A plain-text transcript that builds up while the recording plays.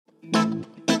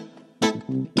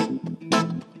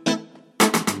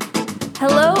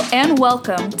Hello and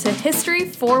welcome to History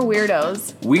for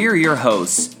Weirdos. We're your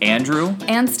hosts, Andrew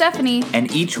and Stephanie, and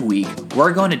each week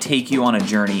we're going to take you on a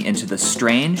journey into the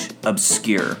strange,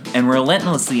 obscure, and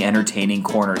relentlessly entertaining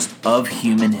corners of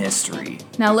human history.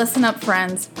 Now listen up,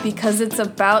 friends, because it's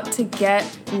about to get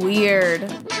weird.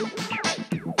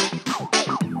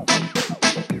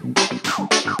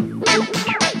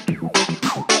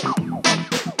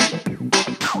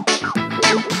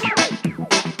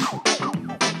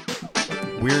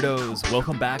 Weirdos,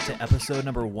 welcome back to episode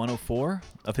number 104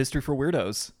 of History for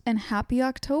Weirdos. And happy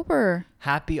October.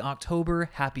 Happy October,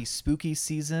 happy spooky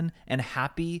season, and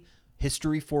happy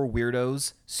History for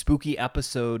Weirdos spooky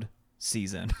episode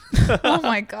season. Oh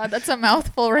my God, that's a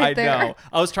mouthful right there. I know.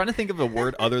 I was trying to think of a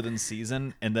word other than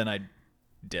season, and then I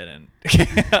didn't.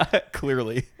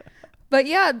 Clearly. But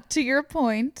yeah, to your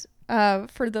point,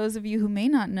 for those of you who may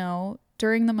not know,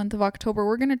 during the month of October,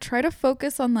 we're going to try to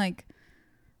focus on like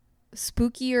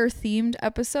spookier themed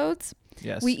episodes.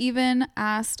 Yes. We even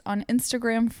asked on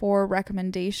Instagram for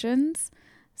recommendations.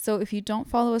 So if you don't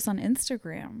follow us on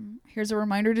Instagram, here's a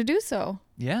reminder to do so.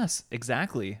 Yes,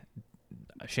 exactly.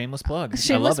 A shameless plug.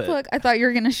 Shameless I love plug. it. I thought you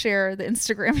were going to share the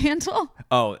Instagram handle.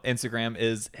 Oh, Instagram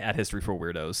is at History for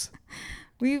Weirdos.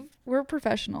 We're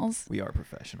professionals. We are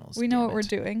professionals. We know what we're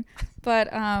doing. But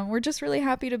we're just really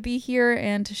happy to be here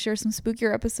and to share some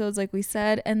spookier episodes like we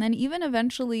said. And then even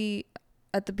eventually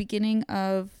at the beginning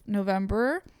of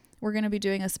November, we're going to be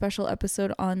doing a special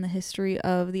episode on the history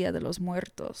of Dia de los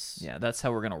Muertos. Yeah, that's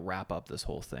how we're going to wrap up this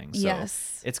whole thing. So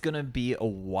yes. It's going to be a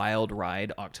wild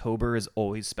ride. October is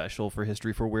always special for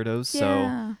History for Weirdos.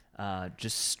 Yeah. So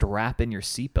just strap in your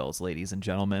seatbelts, ladies and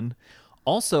gentlemen.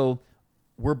 Also,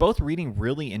 we're both reading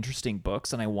really interesting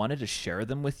books, and I wanted to share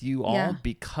them with you all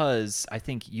because I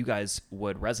think you guys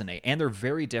would resonate. And they're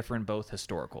very different, both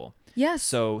historical. Yes.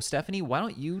 So, Stephanie, why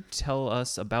don't you tell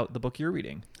us about the book you're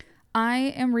reading?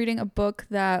 I am reading a book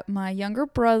that my younger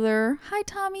brother, hi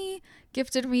Tommy,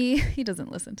 gifted me. He doesn't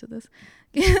listen to this.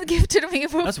 Gifted me.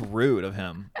 That's rude of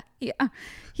him. Yeah.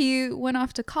 He went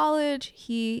off to college.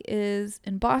 He is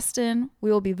in Boston. We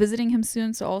will be visiting him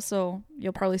soon. So also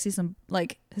you'll probably see some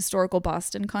like historical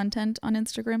Boston content on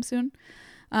Instagram soon.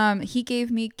 He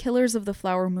gave me Killers of the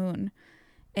Flower Moon.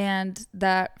 And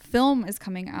that film is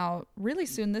coming out really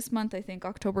soon this month, I think,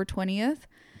 October 20th.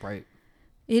 Right.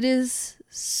 It is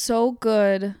so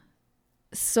good,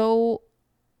 so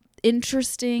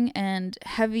interesting and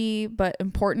heavy, but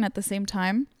important at the same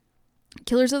time.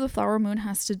 Killers of the Flower Moon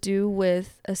has to do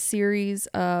with a series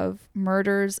of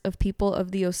murders of people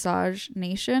of the Osage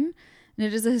Nation. And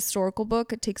it is a historical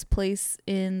book. It takes place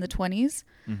in the 20s.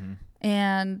 Mm-hmm.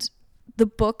 And the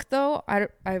book, though,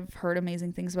 I've heard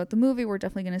amazing things about the movie. We're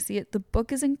definitely going to see it. The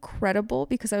book is incredible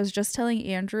because I was just telling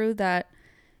Andrew that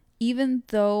even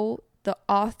though the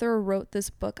author wrote this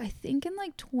book, I think in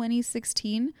like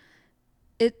 2016,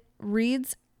 it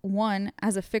reads, one,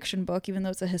 as a fiction book, even though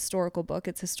it's a historical book.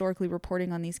 It's historically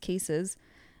reporting on these cases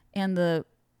and the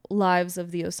lives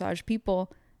of the Osage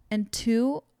people. And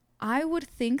two, I would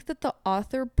think that the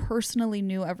author personally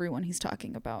knew everyone he's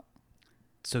talking about.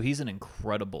 So he's an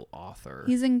incredible author.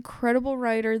 He's an incredible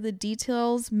writer. The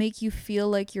details make you feel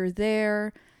like you're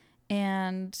there.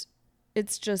 And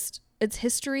it's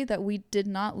history that we did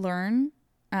not learn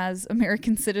as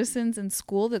American citizens in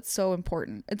school that's so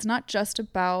important. It's not just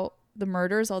about the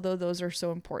murders, although those are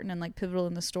so important and like pivotal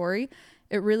in the story.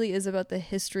 It really is about the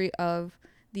history of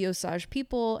the Osage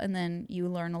people. And then you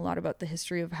learn a lot about the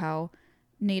history of how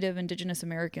Native Indigenous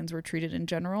Americans were treated in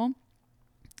general.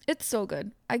 It's so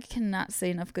good. I cannot say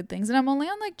enough good things. And I'm only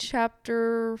on like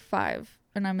chapter 5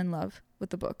 and I'm in love with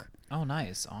the book. Oh,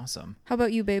 nice. Awesome. How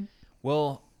about you, babe?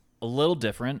 Well, a little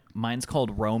different. Mine's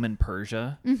called Rome and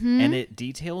Persia, and it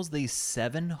details the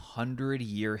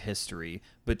 700-year history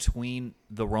between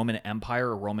the Roman Empire,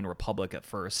 or Roman Republic at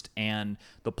first, and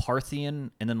the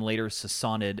Parthian and then later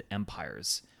Sassanid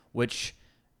empires, which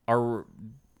are,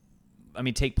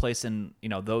 take place in,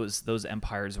 those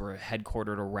empires were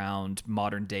headquartered around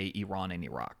modern day Iran and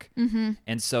Iraq. Mm-hmm.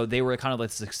 And so they were kind of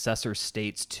like successor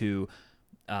states to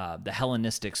the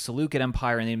Hellenistic Seleucid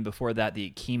Empire, and then before that,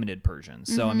 the Achaemenid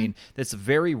Persians. So, it's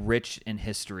very rich in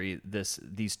history,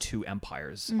 these two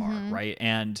empires are, right?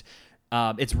 And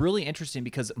it's really interesting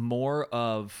because more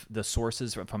of the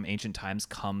sources from ancient times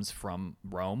comes from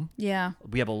Rome. Yeah.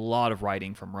 We have a lot of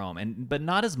writing from Rome, but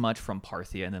not as much from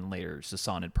Parthia and then later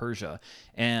Sassanid Persia.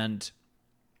 And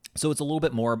so it's a little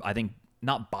bit more, I think,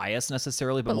 not biased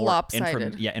necessarily, but more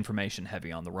lopsided. Information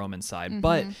heavy on the Roman side.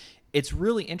 But it's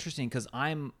really interesting because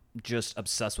I'm just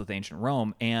obsessed with ancient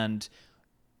Rome, and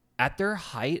at their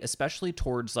height, especially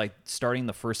towards like starting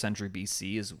the 1st century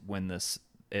BC is when the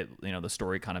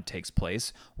story kind of takes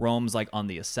place. Rome's like on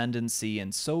the ascendancy,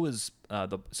 and so is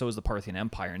the Parthian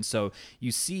Empire. And so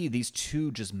you see these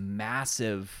two just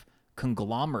massive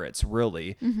conglomerates,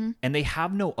 really, and they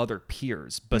have no other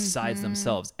peers besides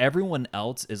themselves. Everyone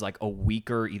else is like a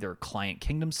weaker either client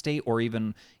kingdom state or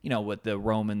even, what the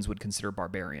Romans would consider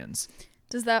barbarians.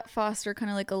 Does that foster kind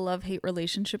of like a love-hate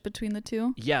relationship between the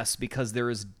two? Yes, because there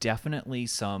is definitely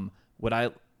some what I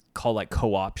call like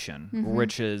co-option,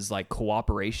 which is like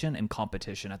cooperation and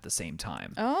competition at the same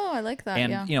time. Oh, I like that.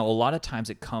 And a lot of times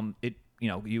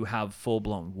you have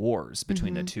full-blown wars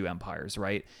between the two empires,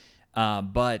 right?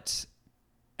 But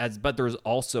there's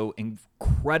also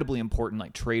incredibly important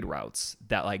like trade routes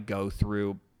that like go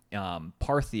through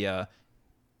Parthia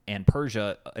and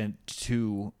Persia and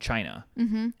to China.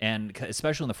 And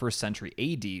especially in the 1st century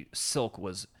AD, silk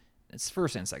was, it's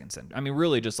 1st and 2nd century. I mean,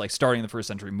 really just like starting the 1st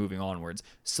century, moving onwards,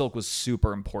 silk was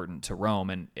super important to Rome,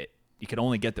 and you could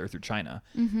only get there through China.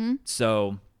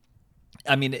 So,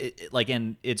 I mean,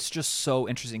 and it's just so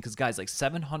interesting because, guys, like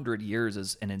 700 years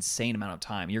is an insane amount of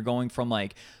time. You're going from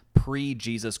like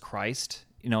pre-Jesus Christ,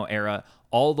 era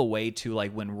all the way to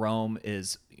like when Rome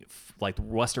is like the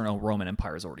Western Roman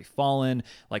Empire has already fallen.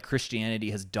 Like Christianity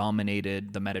has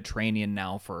dominated the Mediterranean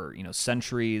now for,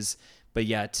 centuries. But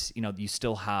yet, you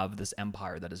still have this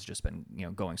empire that has just been,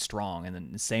 going strong. And then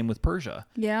the same with Persia.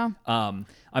 Yeah. I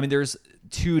mean, there's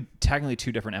technically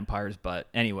two different empires. But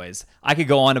anyways, I could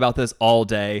go on about this all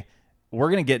day. We're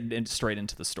going to get straight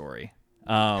into the story.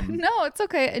 No, it's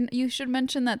okay. And you should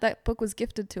mention that book was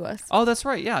gifted to us. Oh, that's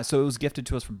right. Yeah. So it was gifted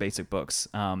to us from Basic Books.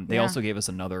 They also gave us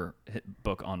another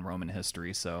book on Roman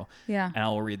history. So yeah, and I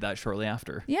will read that shortly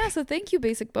after. Yeah. So thank you,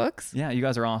 Basic Books. Yeah, you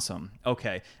guys are awesome.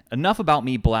 Okay. Enough about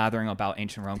me blathering about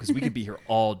ancient Rome because we could be here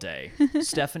all day.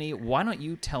 Stephanie, why don't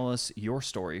you tell us your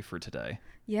story for today?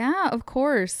 Yeah, of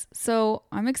course. So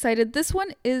I'm excited. This one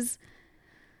is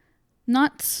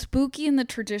not spooky in the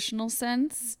traditional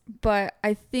sense, but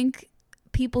I think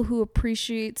people who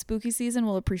appreciate spooky season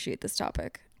will appreciate this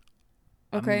topic.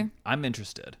 Okay? I'm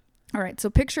interested. All right. So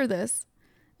picture this.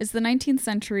 It's the 19th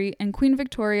century and Queen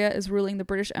Victoria is ruling the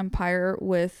British Empire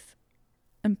with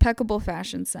impeccable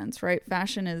fashion sense, right?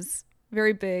 Fashion is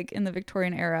very big in the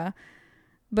Victorian era.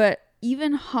 But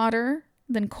even hotter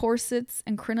than corsets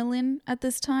and crinoline at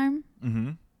this time,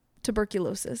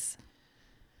 tuberculosis.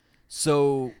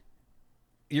 So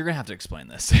you're going to have to explain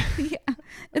this. Yeah.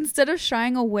 Instead of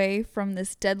shying away from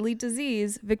this deadly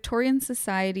disease, Victorian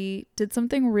society did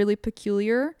something really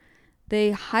peculiar.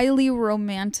 They highly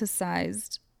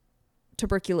romanticized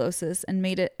tuberculosis and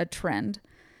made it a trend.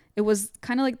 It was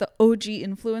kind of like the OG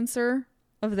influencer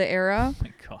of the era. Oh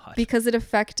my God. Because it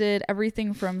affected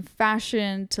everything from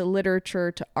fashion to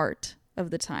literature to art of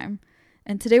the time.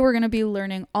 And today we're going to be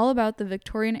learning all about the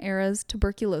Victorian era's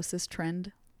tuberculosis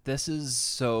trend. This is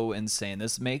so insane.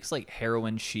 This makes like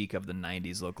heroin chic of the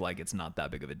 90s look like it's not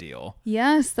that big of a deal.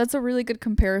 Yes, that's a really good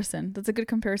comparison. That's a good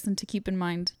comparison to keep in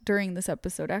mind during this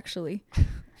episode, actually. Oh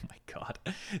my God.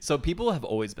 So people have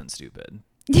always been stupid.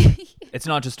 It's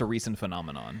not just a recent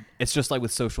phenomenon. It's just like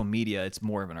with social media, it's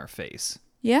more of in our face.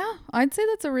 Yeah, I'd say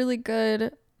that's a really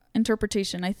good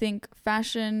interpretation. I think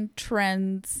fashion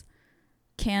trends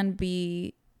can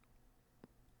be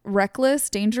reckless,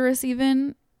 dangerous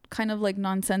even, kind of like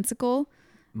nonsensical.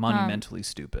 Monumentally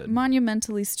stupid.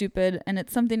 Monumentally stupid, and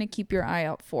it's something to keep your eye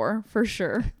out for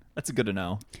sure. That's good to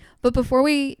know. But before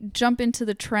we jump into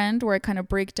the trend where I kind of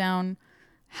break down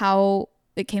how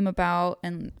it came about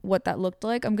and what that looked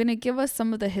like, I'm going to give us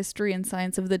some of the history and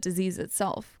science of the disease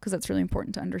itself, because that's really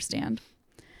important to understand.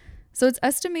 So it's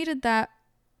estimated that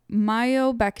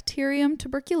Mycobacterium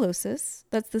tuberculosis,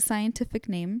 that's the scientific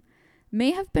name,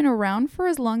 may have been around for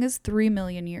as long as 3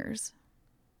 million years.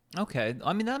 Okay.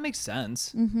 I mean, that makes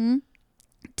sense.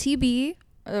 TB,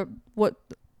 what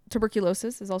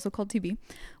tuberculosis is also called TB,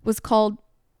 was called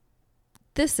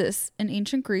phthisis in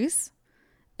ancient Greece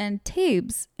and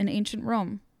tabes in ancient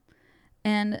Rome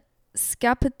and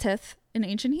scapiteth in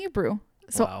ancient Hebrew.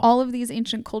 So all of these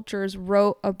ancient cultures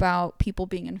wrote about people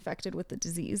being infected with the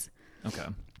disease. Okay.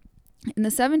 In the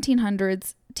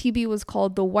 1700s, TB was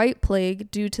called the White Plague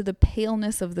due to the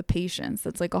paleness of the patients.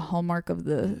 That's like a hallmark of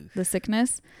the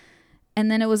sickness.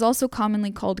 And then it was also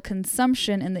commonly called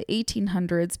consumption in the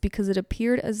 1800s because it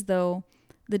appeared as though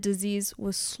the disease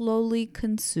was slowly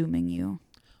consuming you.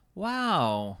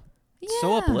 Wow. Yeah.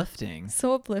 So uplifting.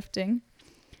 So uplifting.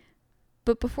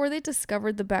 But before they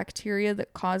discovered the bacteria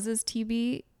that causes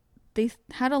TB, they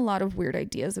had a lot of weird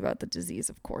ideas about the disease,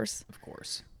 of course. Of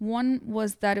course. One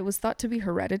was that it was thought to be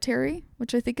hereditary,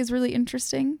 which I think is really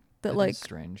interesting That It like is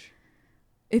strange.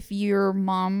 if your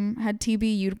mom had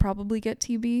TB, you'd probably get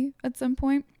TB at some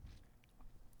point.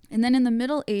 And then in the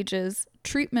Middle Ages,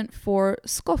 treatment for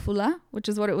scrofula, which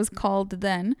is what it was called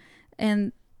then,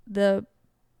 and the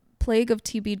plague of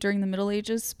TB during the Middle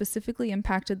Ages specifically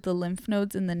impacted the lymph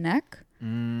nodes in the neck.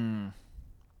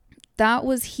 That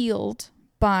was healed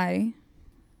by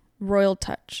royal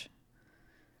touch.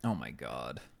 Oh my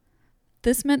God.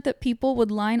 This meant that people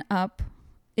would line up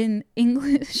in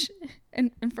English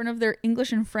in front of their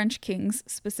English and French kings,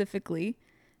 specifically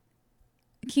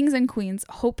kings and queens,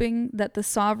 hoping that the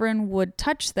sovereign would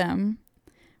touch them,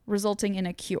 resulting in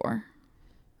a cure.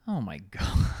 Oh my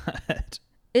God.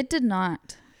 It did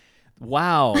not.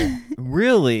 Wow.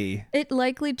 Really? It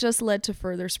likely just led to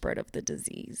further spread of the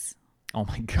disease. Oh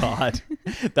my God.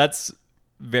 That's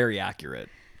very accurate.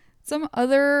 Some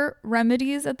other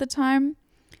remedies at the time,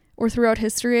 or throughout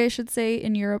history, I should say,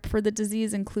 in Europe for the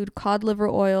disease include cod liver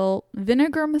oil,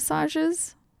 vinegar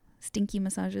massages, stinky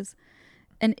massages,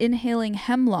 and inhaling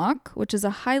hemlock, which is a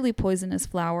highly poisonous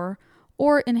flower,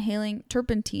 or inhaling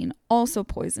turpentine, also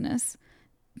poisonous.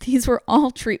 These were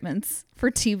all treatments for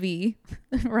TB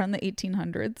around the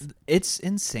 1800s. It's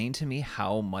insane to me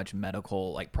how much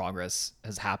medical like progress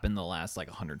has happened the last like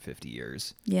 150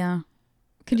 years. Yeah.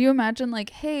 Could you imagine like,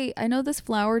 hey, I know this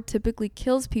flower typically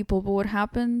kills people, but what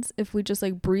happens if we just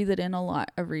like breathe it in a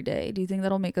lot every day? Do you think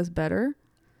that'll make us better?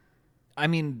 I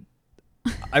mean,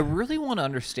 I really want to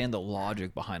understand the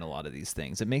logic behind a lot of these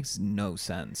things. It makes no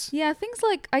sense. Yeah, things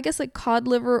like, I guess like cod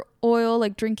liver oil,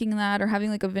 like drinking that or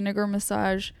having like a vinegar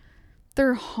massage,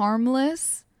 they're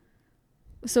harmless.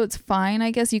 So it's fine. I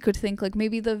guess you could think like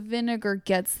maybe the vinegar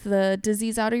gets the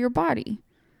disease out of your body.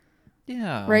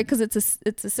 Yeah. Right? Because it's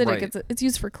acidic. Right. It's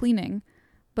used for cleaning.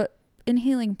 But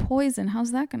inhaling poison,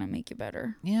 how's that going to make you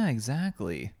better? Yeah,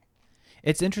 exactly.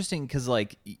 It's interesting because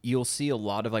like you'll see a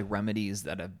lot of like remedies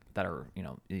that are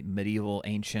medieval,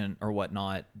 ancient or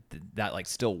whatnot that like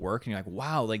still work, and you're like,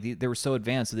 wow, like they were so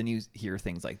advanced. So then you hear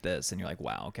things like this, and you're like,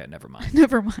 wow, okay, never mind.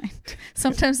 Never mind.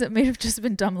 Sometimes it may have just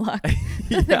been dumb luck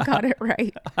that they got it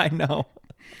right. I know.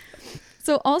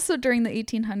 So also during the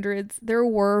 1800s, there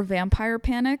were vampire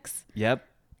panics. Yep.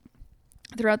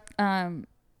 Throughout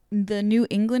the New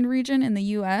England region in the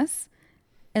U.S.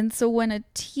 And so when a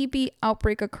TB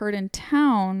outbreak occurred in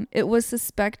town, it was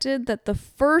suspected that the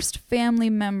first family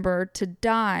member to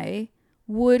die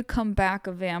would come back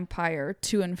a vampire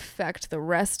to infect the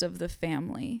rest of the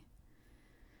family.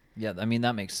 Yeah, I mean,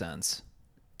 that makes sense.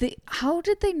 How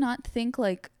did they not think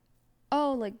like,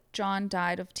 oh, like John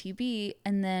died of TB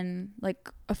and then like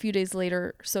a few days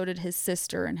later, so did his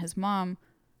sister and his mom.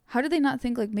 How did they not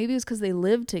think like maybe it was because they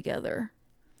lived together?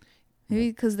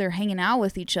 Maybe because they're hanging out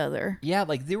with each other. Yeah,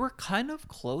 like they were kind of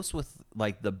close with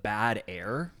like the bad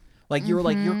air. Like you were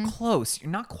like, you're close.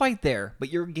 You're not quite there, but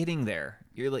you're getting there.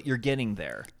 You're getting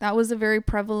there. That was a very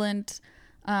prevalent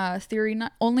theory,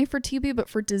 not only for TB, but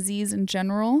for disease in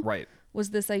general. Right.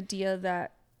 Was this idea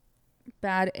that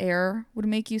bad air would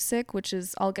make you sick, which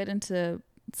is, I'll get into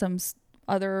some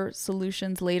other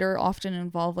solutions later, often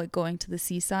involve like going to the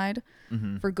seaside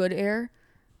for good air.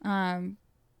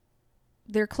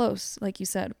 They're close, like you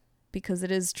said, because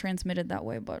it is transmitted that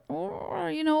way. But,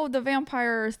 the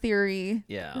vampire theory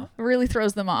really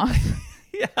throws them off.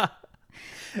 Yeah.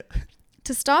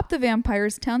 To stop the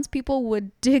vampires, townspeople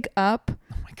would dig up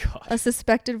a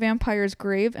suspected vampire's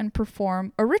grave and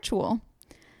perform a ritual.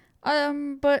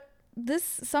 But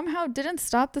this somehow didn't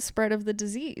stop the spread of the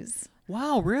disease.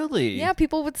 Wow, really? Yeah,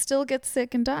 people would still get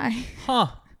sick and die. Huh.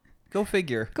 Go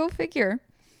figure. Go figure.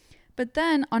 But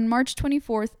then on March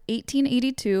 24th,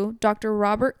 1882, Dr.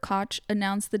 Robert Koch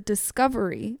announced the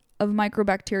discovery of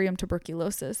Mycobacterium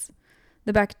tuberculosis,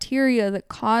 the bacteria that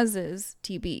causes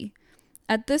TB.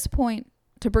 At this point,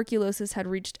 tuberculosis had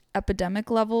reached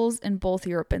epidemic levels in both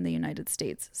Europe and the United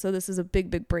States. So this is a big,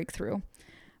 big breakthrough.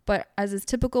 But as is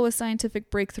typical with scientific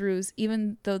breakthroughs,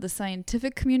 even though the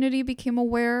scientific community became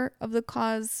aware of the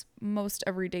cause, most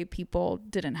everyday people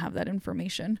didn't have that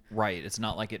information. Right. It's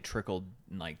not like it trickled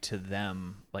like to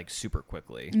them like super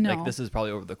quickly. No. Like this is probably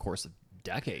over the course of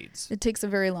decades. It takes a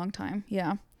very long time.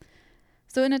 Yeah.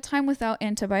 So in a time without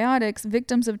antibiotics,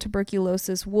 victims of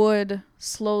tuberculosis would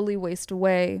slowly waste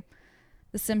away.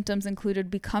 The symptoms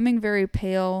included becoming very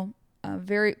pale,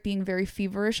 being very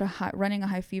feverish. Running a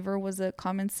high fever was a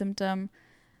common symptom,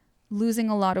 losing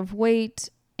a lot of weight,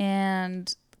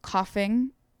 and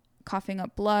coughing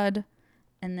up blood,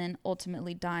 and then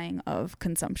ultimately dying of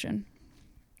consumption.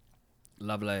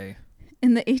 Lovely.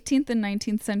 In the 18th and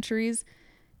 19th centuries,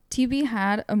 TB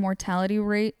had a mortality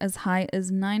rate as high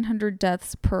as 900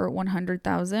 deaths per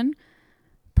 100,000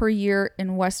 per year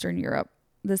in Western Europe.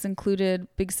 This included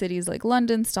big cities like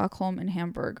London, Stockholm, and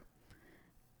Hamburg.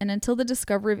 And until the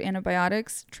discovery of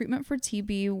antibiotics, treatment for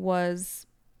TB was,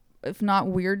 if not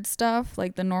weird stuff,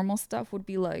 like the normal stuff would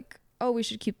be like, oh, we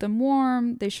should keep them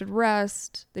warm, they should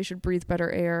rest, they should breathe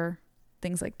better air,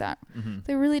 things like that.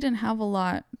 They really didn't have a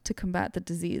lot to combat the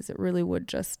disease. It really would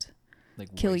just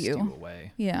like kill waste you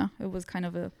away. Yeah, it was kind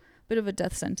of a bit of a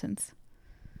death sentence.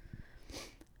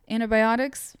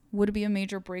 Antibiotics would be a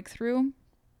major breakthrough,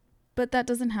 but that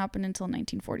doesn't happen until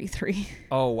 1943.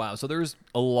 Oh, wow. So there's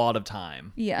a lot of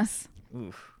time. Yes.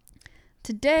 Oof.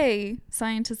 Today,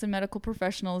 scientists and medical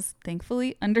professionals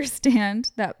thankfully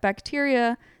understand that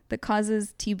bacteria that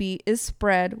causes TB is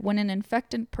spread when an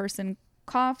infected person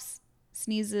coughs,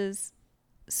 sneezes,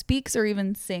 speaks, or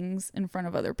even sings in front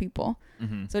of other people.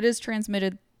 So it is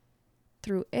transmitted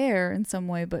through air in some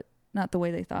way, but not the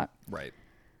way they thought. Right.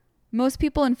 Most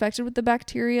people infected with the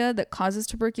bacteria that causes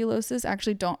tuberculosis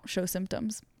actually don't show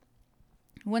symptoms.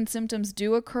 When symptoms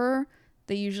do occur,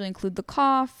 they usually include the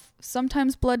cough,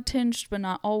 sometimes blood tinged, but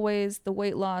not always, the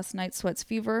weight loss, night sweats,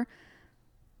 fever.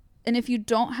 And if you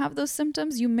don't have those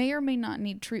symptoms, you may or may not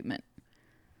need treatment.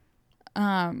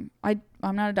 I'm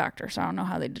not a doctor, so I don't know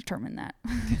how they determine that.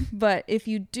 But if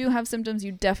you do have symptoms,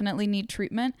 you definitely need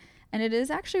treatment. And it is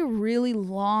actually really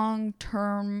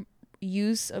long-term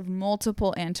use of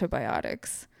multiple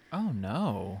antibiotics. Oh,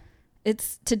 no.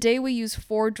 Today we use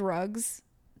 4 drugs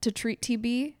to treat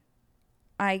TB.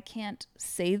 I can't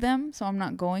say them, so I'm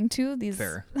not going to. These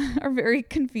Fair. are very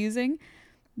confusing.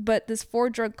 But this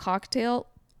 4-drug cocktail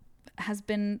has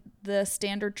been the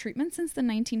standard treatment since the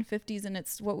 1950s, and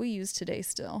it's what we use today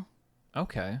still.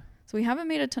 Okay. So we haven't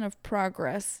made a ton of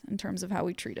progress in terms of how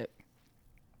we treat it.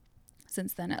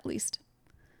 Since then, at least.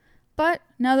 But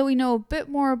now that we know a bit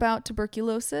more about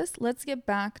tuberculosis, let's get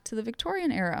back to the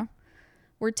Victorian era,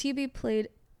 where TB played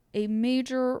a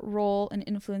major role in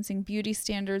influencing beauty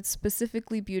standards,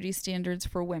 specifically beauty standards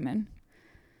for women.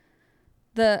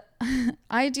 The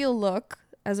ideal look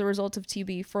as a result of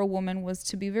TB for a woman was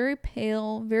to be very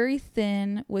pale, very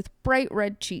thin, with bright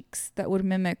red cheeks that would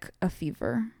mimic a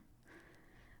fever.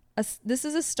 This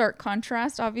is a stark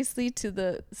contrast, obviously, to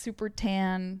the super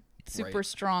tan, super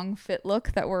strong fit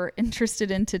look that we're interested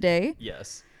in today.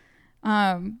 Yes.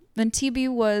 Then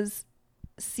TB was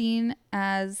seen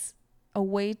as a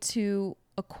way to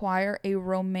acquire a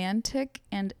romantic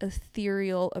and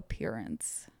ethereal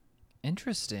appearance.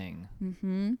 Interesting.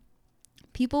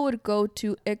 People would go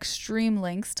to extreme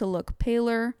lengths to look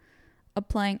paler,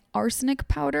 applying arsenic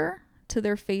powder to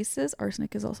their faces.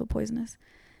 Arsenic is also poisonous.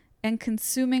 And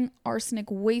consuming arsenic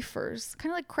wafers,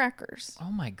 kind of like crackers.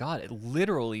 Oh my God, it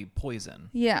literally poison.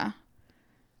 Yeah.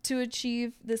 To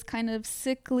achieve this kind of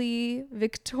sickly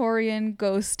Victorian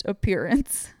ghost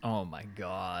appearance. Oh my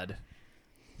God.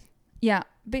 Yeah.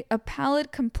 A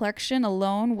pallid complexion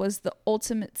alone was the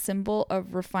ultimate symbol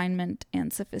of refinement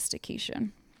and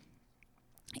sophistication.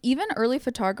 Even early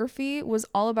photography was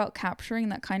all about capturing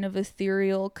that kind of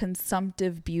ethereal,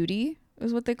 consumptive beauty,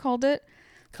 is what they called it.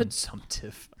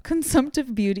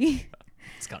 Consumptive beauty.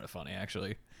 It's kind of funny,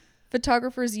 actually.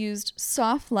 Photographers used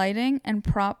soft lighting and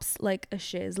props like a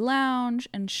chaise lounge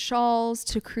and shawls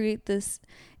to create this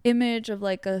image of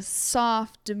like a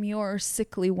soft, demure,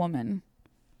 sickly woman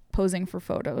posing for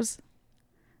photos.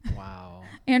 Wow.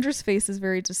 Andrew's face is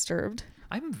very disturbed.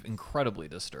 I'm incredibly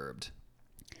disturbed.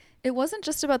 It wasn't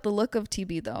just about the look of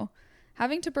TB, though.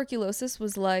 Having tuberculosis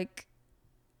was like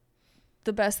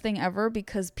the best thing ever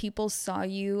because people saw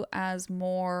you as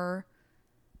more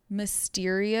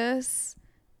mysterious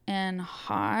and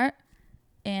hot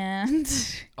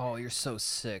and oh, you're so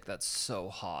sick. That's so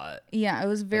hot. Yeah, it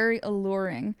was very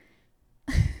alluring.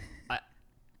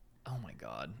 Oh my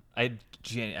God. I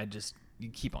just you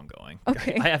keep on going.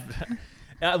 Okay.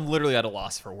 I'm literally at a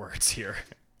loss for words here.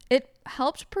 It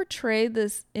helped portray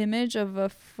this image of a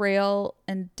frail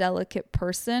and delicate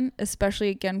person, especially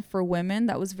again for women.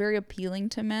 That was very appealing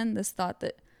to men. This thought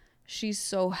that she's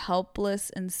so helpless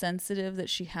and sensitive that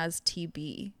she has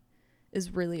TB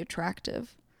is really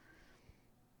attractive.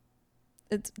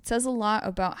 It says a lot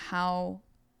about how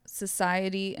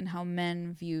society and how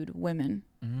men viewed women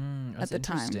at the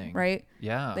time, right?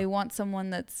 Yeah. They want someone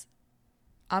that's,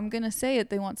 I'm going to say it,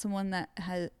 they want someone that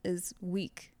is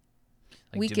weak.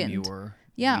 Like weakened. Demure,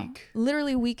 yeah, weak.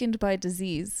 Literally weakened by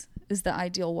disease is the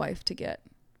ideal wife to get.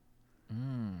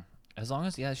 As long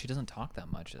as she doesn't talk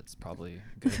that much, that's probably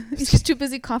good. She's too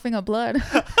busy coughing up blood.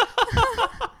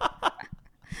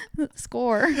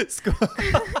 Score.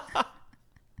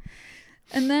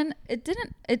 And then it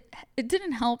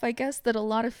didn't help, I guess, that a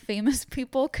lot of famous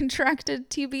people contracted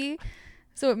TB,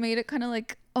 so it made it kind of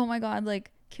like, oh my God,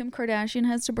 like Kim Kardashian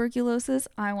has tuberculosis.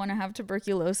 I want to have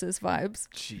tuberculosis vibes.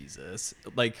 Jesus.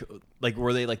 Like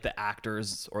were they like the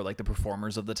actors or like the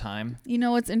performers of the time? You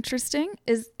know what's interesting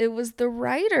is it was the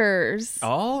writers.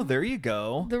 Oh, there you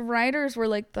go. The writers were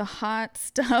like the hot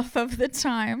stuff of the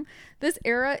time. This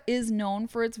era is known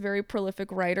for its very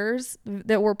prolific writers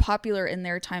that were popular in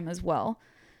their time as well.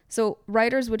 So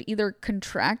writers would either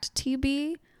contract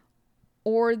TB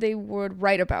or they would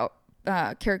write about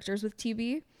characters with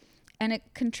TB. And it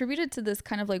contributed to this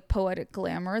kind of like poetic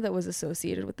glamour that was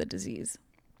associated with the disease.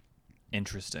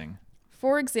 Interesting.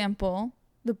 For example,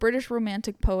 the British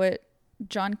romantic poet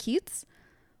John Keats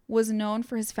was known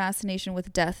for his fascination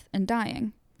with death and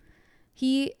dying.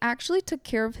 He actually took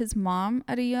care of his mom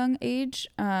at a young age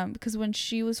because when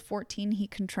she was 14,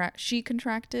 she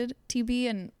contracted TB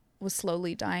and was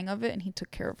slowly dying of it, and he took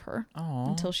care of her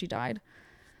until she died.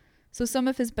 So some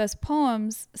of his best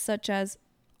poems, such as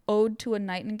Ode to a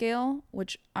Nightingale,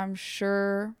 which I'm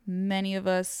sure many of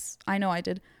us, I know I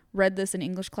did, read this in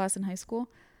English class in high school.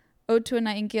 Ode to a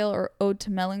Nightingale or Ode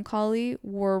to Melancholy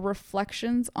were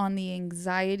reflections on the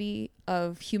anxiety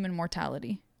of human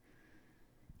mortality.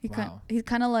 He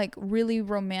kind of like really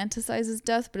romanticizes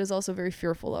death, but is also very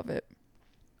fearful of it.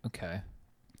 Okay.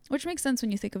 Which makes sense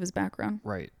when you think of his background.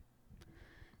 Right.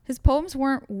 His poems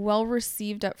weren't well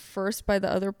received at first by the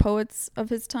other poets of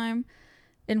his time.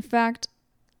 In fact,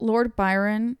 Lord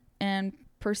Byron and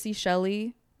Percy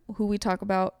Shelley, who we talk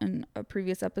about in a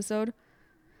previous episode,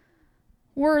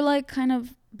 were like kind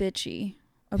of bitchy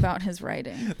about his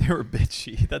writing. They were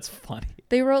bitchy. That's funny.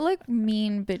 They wrote like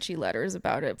mean bitchy letters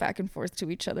about it back and forth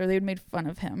to each other. They'd made fun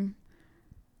of him.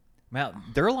 Wow,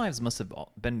 their lives must have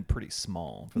been pretty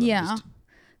small for them. Yeah.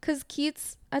 Because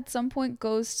Keats at some point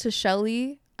goes to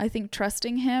Shelley, I think,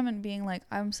 trusting him and being like,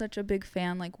 I'm such a big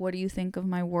fan. Like, what do you think of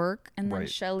my work? And then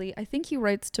Shelley, I think he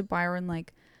writes to Byron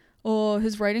like, oh,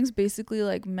 his writing's basically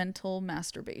like mental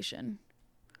masturbation.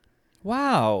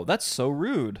 Wow, that's so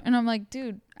rude. And I'm like,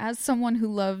 dude, as someone who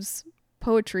loves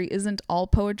poetry, isn't all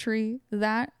poetry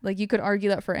that? Like, you could argue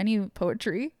that for any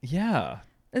poetry. Yeah.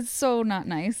 It's so not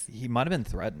nice. He might have been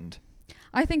threatened.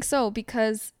 I think so,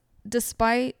 because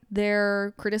despite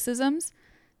their criticisms,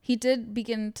 he did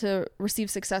begin to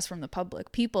receive success from the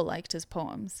public. People liked his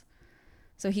poems.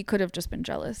 So he could have just been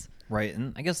jealous. Right.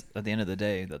 And I guess at the end of the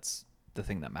day, that's the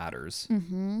thing that matters.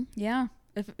 Mm-hmm. Yeah.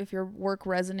 If your work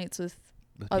resonates with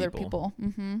other people.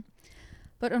 Mm-hmm.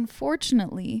 But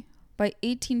unfortunately, by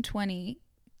 1820,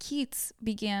 Keats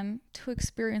began to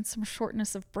experience some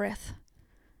shortness of breath.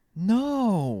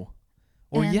 No.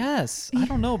 Or yes. I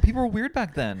don't know. People were weird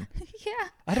back then. Yeah.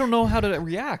 I don't know how to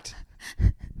react.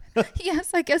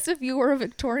 Yes, I guess if you were a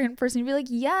Victorian person, you'd be like,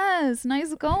 yes,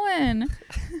 nice going.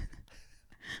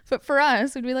 But for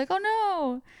us, we'd be like, oh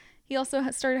no. He also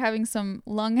started having some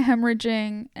lung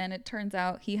hemorrhaging, and it turns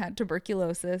out he had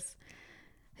tuberculosis.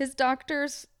 His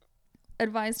doctors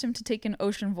advised him to take an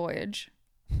ocean voyage.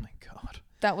 Oh my God.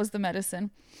 That was the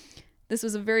medicine. This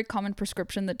was a very common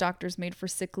prescription that doctors made for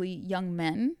sickly young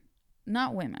men,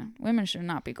 not women. Women should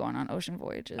not be going on ocean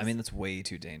voyages. I mean, that's way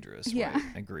too dangerous. Yeah.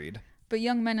 Right? Agreed. But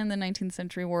young men in the 19th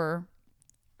century were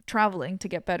traveling to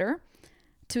get better,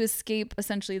 to escape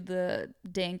essentially the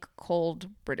dank, cold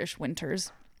British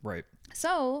winters. Right.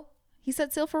 So he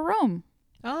set sail for Rome.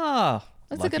 Ah,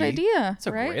 that's lucky. a good idea. That's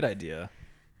a right? great idea.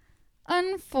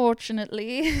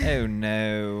 Unfortunately. Oh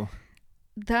no.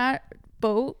 That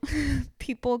boat,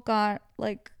 people got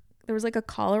like, there was like a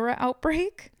cholera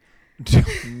outbreak.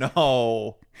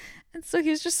 No. And so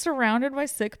he's just surrounded by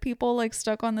sick people, like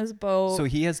stuck on this boat. So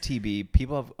he has TB.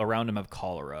 People around him have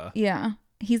cholera. Yeah.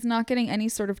 He's not getting any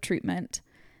sort of treatment.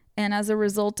 And as a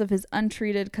result of his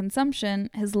untreated consumption,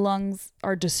 his lungs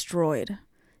are destroyed.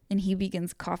 And he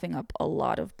begins coughing up a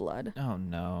lot of blood. Oh,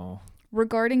 no.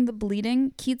 Regarding the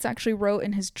bleeding, Keats actually wrote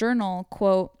in his journal,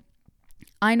 quote,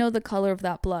 I know the color of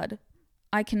that blood.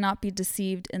 I cannot be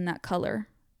deceived in that color.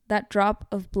 That drop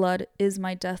of blood is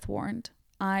my death warrant.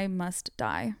 I must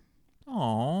die.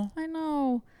 Oh. I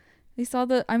know. He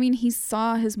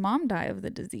saw his mom die of the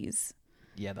disease.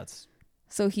 Yeah, that's...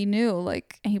 So he knew, and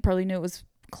he probably knew it was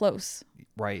close.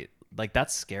 Right. Like,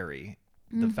 that's scary.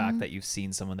 The fact that you've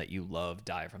seen someone that you love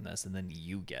die from this and then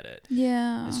you get it.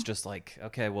 Yeah. It's just like,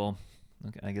 okay, well,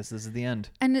 I guess this is the end.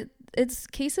 And it's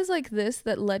cases like this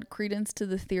that led credence to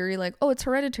the theory, like, oh, it's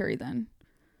hereditary then.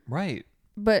 Right.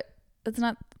 But it's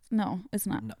not. No, it's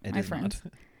not, no, it my is friends.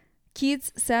 not.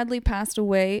 Keats sadly passed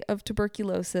away of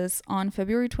tuberculosis on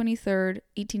February 23rd,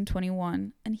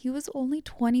 1821, and he was only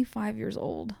 25 years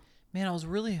old. Man, I was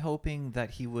really hoping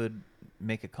that he would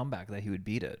make a comeback, that he would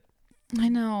beat it. I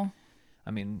know.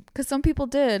 I mean, because some people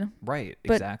did. right,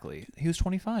 but exactly. He was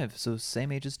 25, so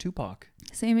same age as Tupac.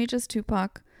 Same age as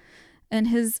Tupac. And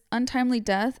his untimely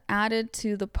death added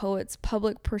to the poet's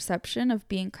public perception of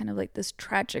being kind of like this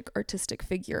tragic artistic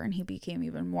figure, and he became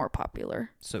even more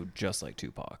popular. So just like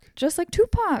Tupac. Just like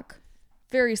Tupac.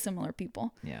 Very similar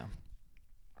people. Yeah.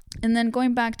 And then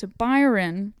going back to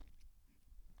Byron,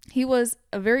 he was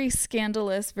a very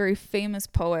scandalous, very famous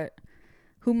poet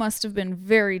who must have been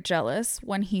very jealous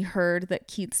when he heard that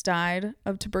Keats died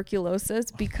of tuberculosis,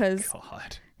 because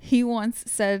he once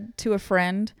said to a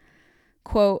friend,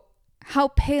 quote, "How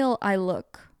pale I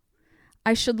look.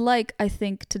 I should like, I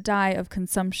think, to die of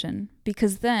consumption,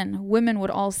 because then women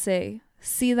would all say,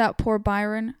 'See that poor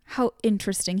Byron, how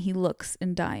interesting he looks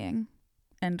in dying.'"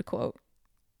 End quote.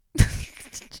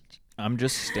 I'm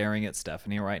just staring at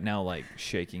Stephanie right now, like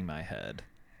shaking my head.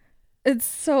 It's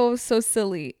so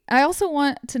silly. I also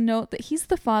want to note that he's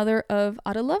the father of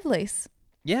Ada Lovelace.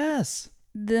 Yes.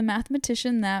 The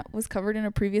mathematician that was covered in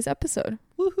a previous episode.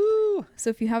 Woohoo.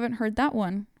 So if you haven't heard that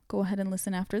one, go ahead and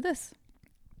listen after this.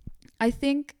 I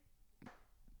think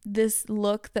this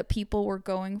look that people were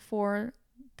going for,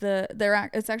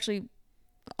 it's actually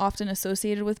often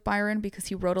associated with Byron because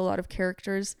he wrote a lot of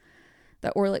characters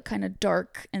that were like kind of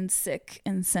dark and sick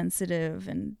and sensitive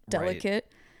and delicate.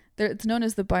 Right. It's known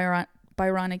as the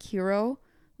Byronic hero,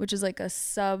 which is like a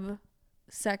subsect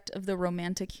of the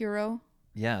romantic hero.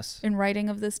 Yes. In writing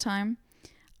of this time.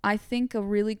 I think a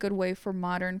really good way for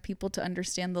modern people to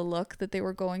understand the look that they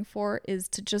were going for is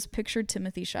to just picture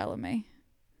Timothée Chalamet.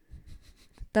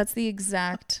 That's the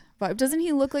exact vibe. Doesn't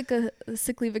he look like a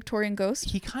sickly Victorian ghost?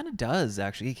 He kind of does,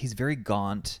 actually. He's very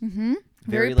gaunt. Mm-hmm.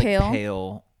 Very pale. Like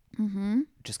pale. Mm-hmm.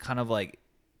 Just kind of like...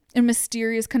 And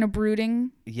mysterious, kind of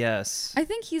brooding. Yes. I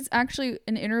think he's actually,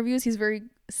 in interviews, he's very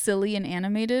silly and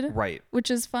animated. Right. Which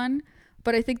is fun.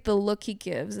 But I think the look he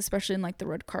gives, especially in like the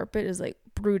red carpet, is like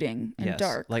brooding and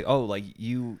dark. Like, oh, like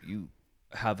you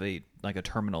have a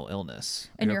terminal illness,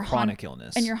 and you're chronic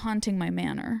illness, and you're haunting my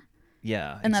manor.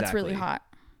 Yeah, and that's really hot.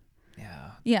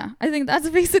 Yeah. Yeah, I think that's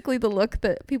basically the look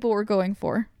that people were going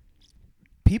for.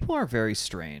 People are very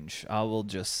strange. I will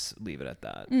just leave it at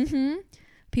that. Mm-hmm.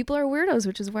 People are weirdos,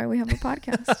 which is why we have a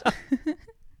podcast.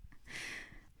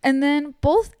 And then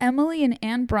both Emily and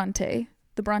Anne Bronte,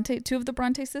 two of the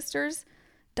Bronte sisters,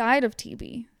 died of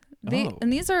TB.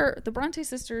 And these are the Bronte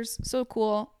sisters. So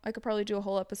cool. I could probably do a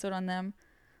whole episode on them.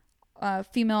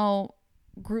 Female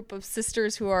group of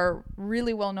sisters who are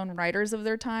really well-known writers of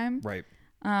their time. Right.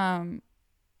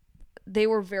 They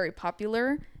were very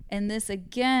popular. And this,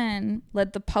 again,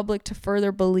 led the public to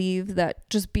further believe that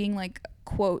just being like,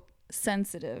 quote,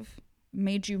 sensitive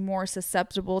made you more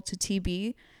susceptible to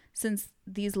TB, since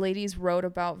these ladies wrote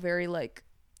about very like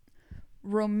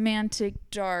romantic,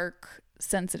 dark,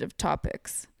 sensitive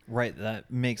topics. Right. That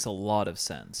makes a lot of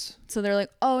sense. So they're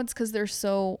like, oh, it's because they're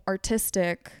so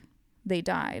artistic, they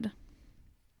died.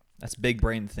 That's big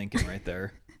brain thinking right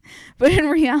there. But in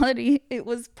reality, it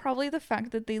was probably the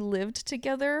fact that they lived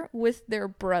together with their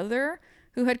brother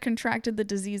who had contracted the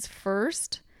disease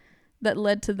first that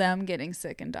led to them getting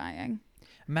sick and dying.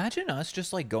 Imagine us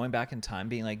just like going back in time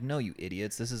being like, no, you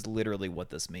idiots, this is literally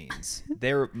what this means.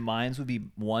 Their minds would be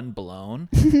blown,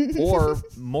 or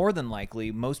more than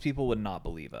likely, most people would not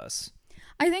believe us.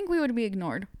 I think we would be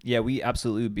ignored. Yeah, we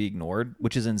absolutely would be ignored,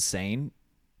 which is insane,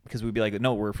 because we'd be like,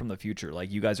 no, we're from the future.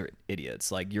 Like, you guys are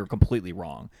idiots. Like, you're completely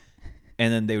wrong.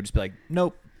 And then they would just be like,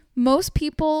 nope. Most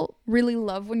people really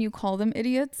love when you call them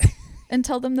idiots and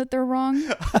tell them that they're wrong.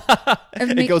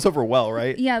 It goes over well,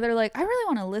 right? Yeah, they're like, I really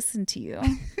want to listen to you.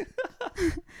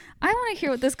 I want to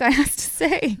hear what this guy has to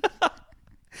say.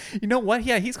 You know what?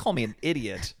 Yeah, he's called me an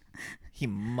idiot. He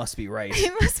must be right. He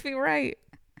must be right.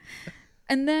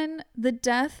 And then the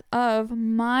death of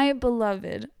my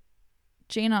beloved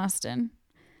Jane Austen.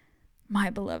 My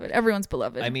beloved. Everyone's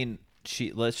beloved. I mean,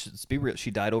 let's be real.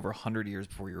 She died over 100 years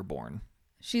before you were born.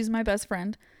 She's my best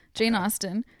friend. Jane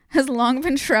Austen has long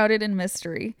been shrouded in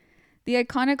mystery. The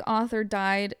iconic author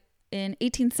died in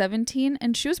 1817,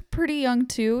 and she was pretty young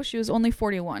too. She was only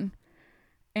 41.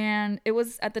 And it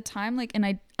was at the time like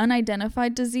an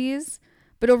unidentified disease,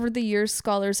 but over the years,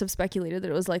 scholars have speculated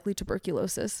that it was likely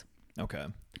tuberculosis. Okay.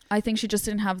 I think she just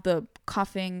didn't have the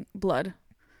coughing blood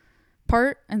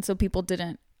part, and so people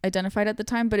didn't identify it at the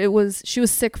time, but she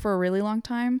was sick for a really long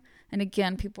time. And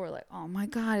again, people were like, oh my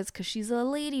God, it's because she's a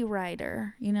lady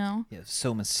writer, you know? Yeah,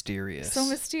 so mysterious. So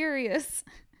mysterious.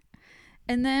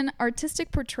 And then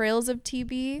artistic portrayals of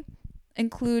TB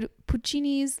include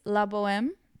Puccini's La Bohème,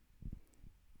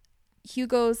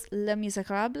 Hugo's Les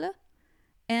Misérables,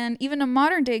 and even a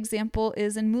modern day example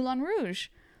is in Moulin Rouge,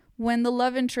 when the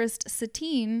love interest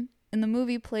Satine in the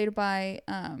movie played by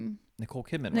Nicole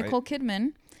Kidman, Nicole right?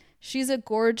 Kidman. She's a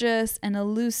gorgeous and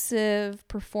elusive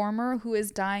performer who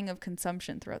is dying of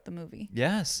consumption throughout the movie.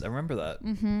 Yes, I remember that.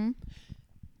 Mm-hmm.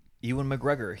 Ewan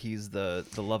McGregor, he's the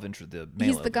love interest, the male.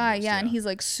 He's the guy, interest, yeah, and he's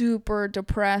like super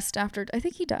depressed after. I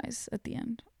think he dies at the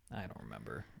end. I don't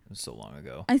remember. It was so long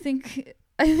ago. I think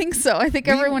so. I think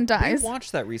everyone dies. We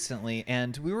watched that recently,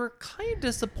 and we were kind of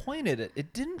disappointed.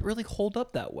 It didn't really hold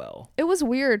up that well. It was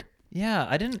weird. Yeah,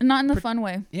 I didn't. Not in the fun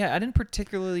way. Yeah, I didn't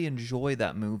particularly enjoy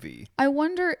that movie. I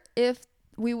wonder if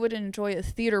we would enjoy a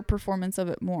theater performance of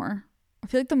it more. I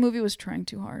feel like the movie was trying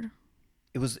too hard.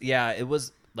 It was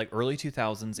like early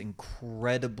 2000s,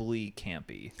 incredibly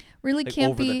campy. Really like campy,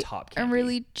 over the top campy. and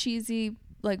really cheesy,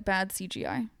 like bad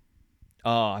CGI.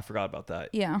 Oh, I forgot about that.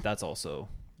 Yeah. That's also.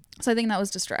 So I think that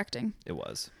was distracting. It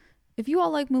was. If you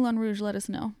all like Moulin Rouge, let us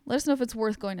know. Let us know if it's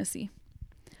worth going to see.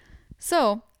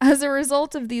 So, as a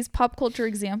result of these pop culture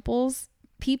examples,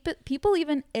 people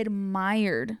even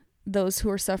admired those who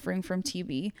were suffering from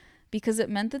TB because it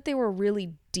meant that they were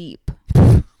really deep.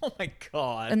 Oh my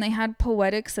God. And they had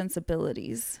poetic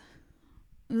sensibilities.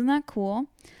 Isn't that cool?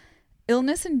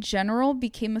 Illness in general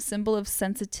became a symbol of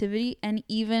sensitivity and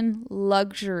even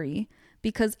luxury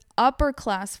because upper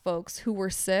class folks who were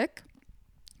sick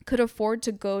could afford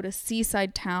to go to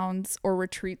seaside towns or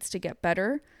retreats to get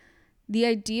better. The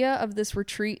idea of this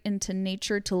retreat into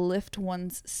nature to lift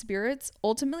one's spirits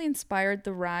ultimately inspired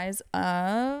the rise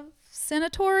of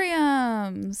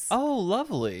sanatoriums. Oh,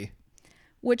 lovely.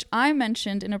 Which I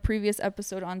mentioned in a previous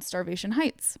episode on Starvation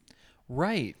Heights.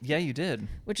 Right. Yeah, you did.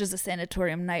 Which is a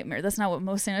sanatorium nightmare. That's not what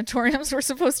most sanatoriums were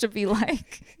supposed to be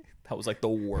like. That was like the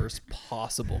worst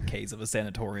possible case of a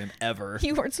sanatorium ever.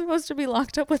 You weren't supposed to be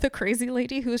locked up with a crazy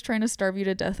lady who was trying to starve you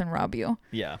to death and rob you.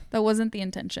 Yeah. That wasn't the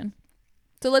intention.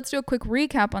 So let's do a quick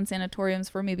recap on sanatoriums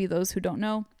for maybe those who don't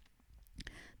know.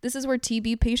 This is where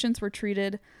TB patients were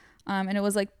treated, and it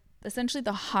was like essentially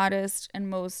the hottest and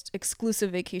most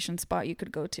exclusive vacation spot you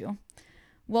could go to.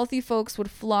 Wealthy folks would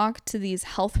flock to these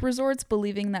health resorts,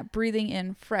 believing that breathing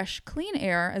in fresh, clean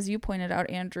air, as you pointed out,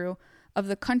 Andrew, of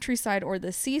the countryside or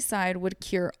the seaside would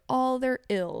cure all their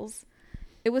ills.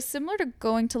 It was similar to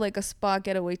going to like a spa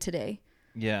getaway today.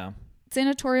 Yeah.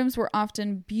 Sanatoriums were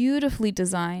often beautifully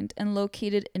designed and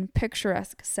located in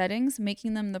picturesque settings,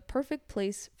 making them the perfect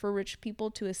place for rich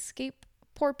people to escape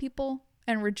poor people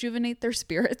and rejuvenate their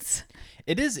spirits.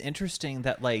 It is interesting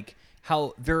that like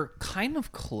how they're kind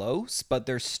of close, but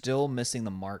they're still missing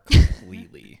the mark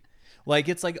completely. Like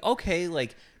it's like, okay,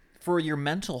 like for your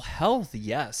mental health,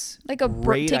 yes. Like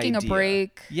taking idea. a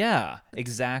break. Yeah,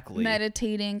 exactly.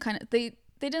 Meditating kind of. They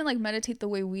didn't like meditate the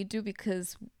way we do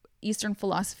because Eastern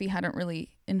philosophy hadn't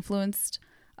really influenced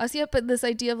us yet, but this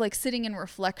idea of like sitting in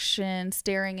reflection,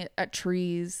 staring at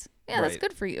trees. Yeah, right. That's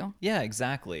good for you. Yeah,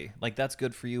 exactly. Like that's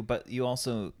good for you, but you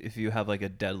also, if you have like a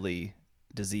deadly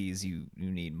disease, you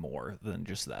need more than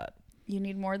just that. You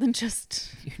need more than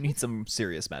just... You need some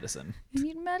serious medicine. You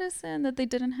need medicine that they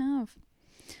didn't have.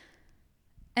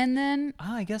 And then...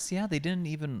 I guess, yeah, they didn't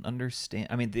even understand.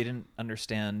 I mean, they didn't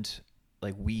understand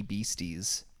like wee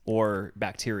beasties or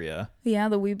bacteria. Yeah,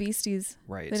 the wee beasties.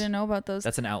 Right. They didn't know about those.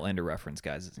 That's an Outlander reference,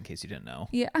 guys, in case you didn't know.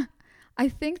 Yeah. I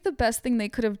think the best thing they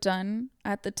could have done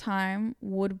at the time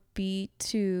would be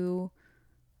to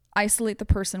isolate the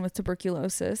person with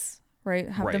tuberculosis, right?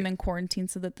 Have them in quarantine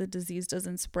so that the disease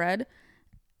doesn't spread.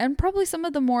 And probably some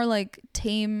of the more like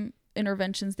tame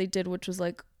interventions they did, which was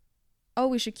like, oh,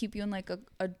 we should keep you in like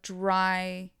a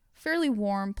dry, fairly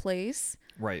warm place.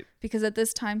 Right. Because at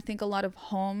this time, think a lot of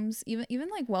homes, even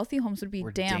like wealthy homes would be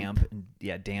damp.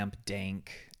 Damp,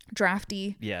 dank.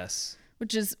 Drafty. Yes.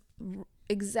 Which is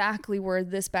exactly where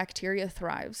this bacteria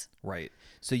thrives. Right.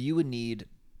 So you would need,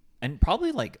 and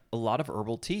probably like a lot of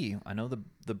herbal tea. I know the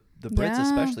Brits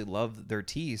especially love their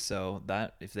tea. So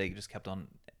that if they just kept on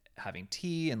having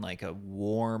tea in like a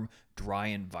warm, dry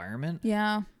environment.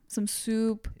 Yeah. Some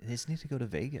soup. They just need to go to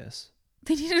Vegas.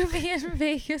 They needed to be in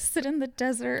Vegas, sit in the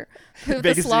desert.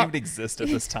 Vegas didn't even exist at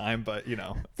this time, but you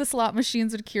know. The slot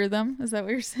machines would cure them. Is that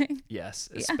what you're saying? Yes,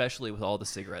 especially with all the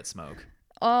cigarette smoke.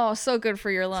 Oh, so good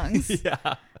for your lungs.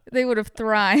 Yeah. They would have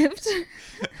thrived.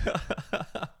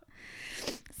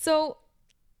 So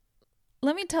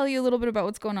let me tell you a little bit about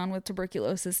what's going on with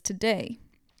tuberculosis today.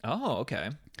 Oh, okay.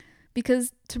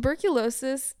 Because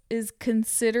tuberculosis is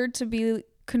considered to be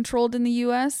controlled in the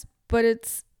U.S., but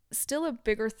it's still a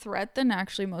bigger threat than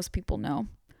actually most people know.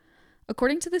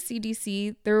 According to the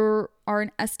CDC, there are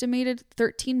an estimated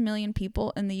 13 million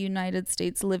people in the United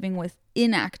States living with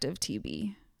inactive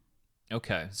TB.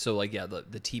 Okay. So like, yeah, the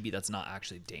TB that's not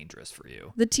actually dangerous for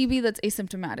you. The TB that's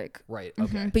asymptomatic. Right.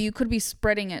 Okay. But you could be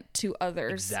spreading it to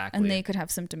others. Exactly. And they could have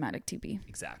symptomatic TB.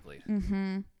 Exactly.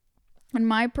 In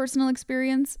my personal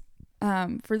experience,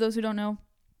 for those who don't know,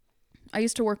 I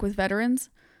used to work with veterans,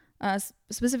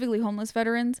 specifically homeless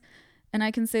veterans. And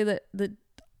I can say that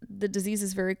the disease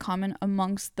is very common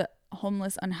amongst the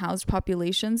homeless unhoused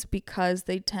populations because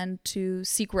they tend to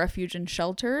seek refuge in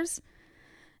shelters.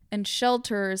 And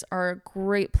shelters are a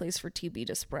great place for TB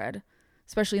to spread,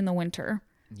 especially in the winter.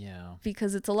 Yeah.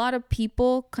 Because it's a lot of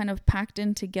people kind of packed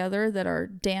in together that are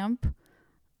damp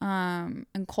and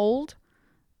cold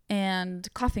and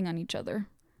coughing on each other.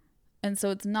 And so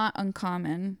it's not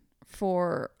uncommon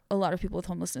for a lot of people with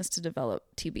homelessness to develop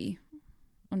TB,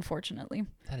 unfortunately.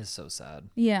 That is so sad.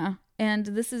 Yeah. And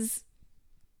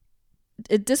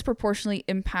it disproportionately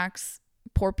impacts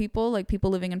poor people, like people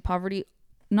living in poverty,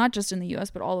 not just in the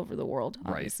US, but all over the world,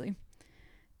 obviously. Right.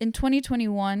 In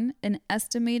 2021, an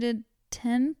estimated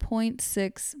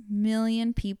 10.6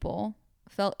 million people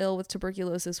fell ill with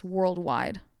tuberculosis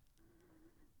worldwide.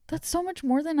 That's so much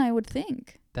more than I would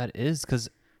think. That is, because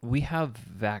we have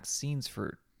vaccines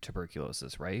for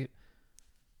tuberculosis, right?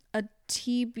 We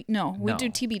do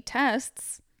TB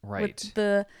tests. Right.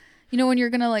 With when you're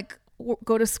going to like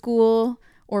go to school,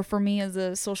 or for me as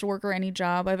a social worker, any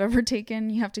job I've ever taken,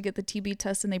 you have to get the TB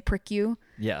test and they prick you.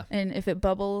 Yeah. And if it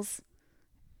bubbles,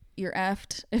 you're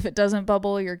effed. If it doesn't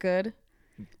bubble, you're good.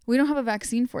 We don't have a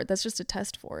vaccine for it. That's just a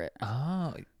test for it.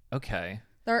 Oh, okay.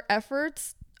 Our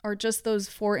efforts are just those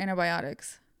 4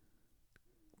 antibiotics.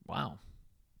 Wow.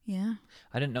 Yeah.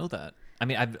 I didn't know that. I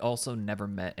mean, I've also never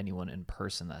met anyone in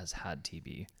person that has had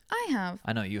TB. I have.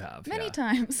 I know you have. Many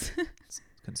times. It's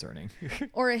concerning.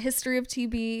 Or a history of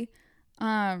TB.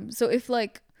 So if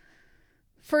like,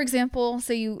 for example,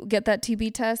 say you get that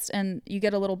TB test and you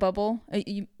get a little bubble,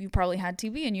 you probably had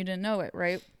TB and you didn't know it,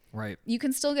 right? Right. You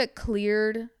can still get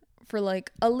cleared for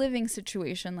like a living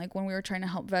situation. Like when we were trying to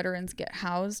help veterans get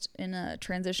housed in a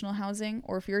transitional housing,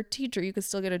 or if you're a teacher, you could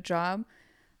still get a job.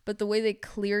 But the way they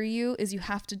clear you is you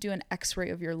have to do an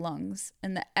x-ray of your lungs,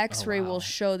 and the x-ray will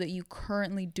show that you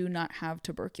currently do not have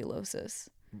tuberculosis.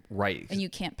 Right. And you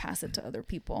can't pass it to other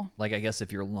people. Like, I guess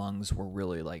if your lungs were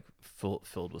really like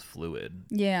filled with fluid.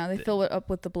 Yeah, they fill it up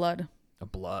with the blood.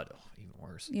 Blood. Oh, even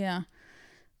worse. Yeah.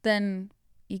 Then,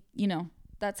 you know,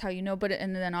 that's how you know.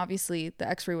 And then obviously the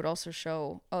x-ray would also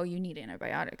show, oh, you need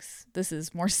antibiotics. This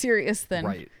is more serious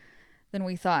than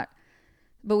we thought.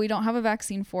 But we don't have a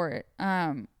vaccine for it.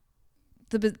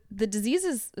 The disease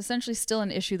is essentially still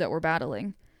an issue that we're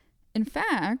battling. In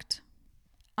fact,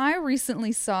 I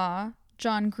recently saw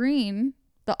John Green,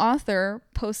 the author,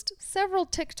 post several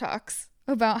TikToks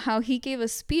about how he gave a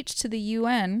speech to the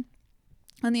UN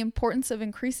on the importance of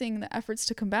increasing the efforts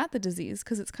to combat the disease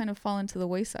because it's kind of fallen to the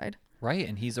wayside. Right,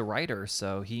 and he's a writer,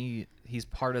 so he's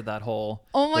part of that whole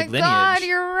lineage. God,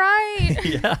 you're right.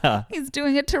 Yeah. He's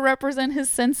doing it to represent his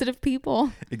sensitive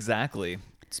people. Exactly.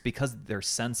 It's because they're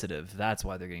sensitive. That's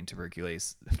why they're getting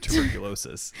tuberculosis.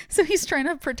 So he's trying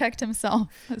to protect himself.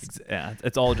 Yeah,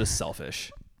 it's all just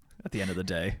selfish at the end of the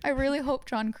day. I really hope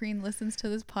John Green listens to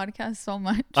this podcast so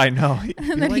much. I know.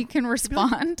 And that he can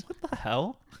respond. Like, what the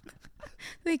hell?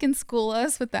 They can school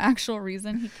us with the actual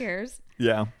reason he cares.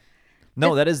 Yeah.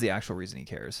 No, that is the actual reason he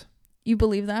cares. You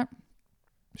believe that?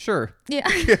 Sure. Yeah.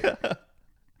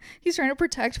 He's trying to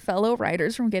protect fellow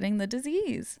writers from getting the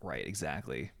disease. Right,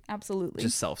 exactly. Absolutely.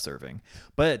 Just self-serving.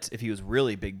 But if he was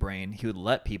really big brain, he would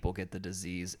let people get the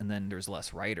disease, and then there's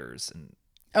less writers. And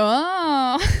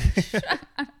shut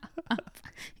up.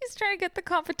 He's trying to get the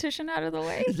competition out of the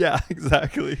way. Yeah,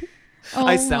 exactly. Oh,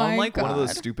 I sound like one of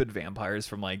those stupid vampires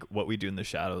from like What We Do in the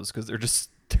Shadows because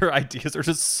their ideas are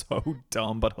just so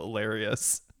dumb but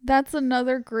hilarious. That's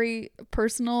another great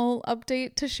personal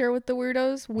update to share with the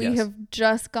weirdos. We have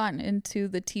just gotten into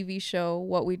the TV show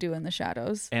What We Do in the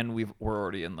Shadows. And we're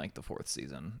already in like the 4th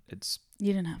season.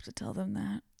 You didn't have to tell them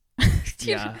that.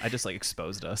 Yeah, I just like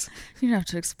exposed us. You didn't have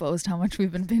to expose how much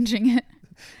we've been binging it.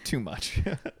 Too much.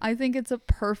 I think it's a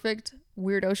perfect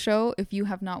weirdo show. If you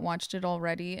have not watched it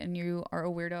already and you are a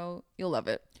weirdo, you'll love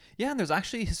it. Yeah, and there's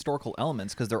actually historical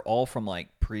elements because they're all from like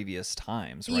previous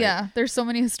times, right? Yeah, there's so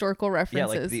many historical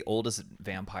references. Yeah, like the oldest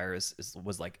vampire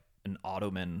was like an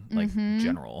Ottoman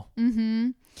general. Mm-hmm.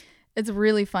 It's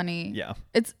really funny. Yeah.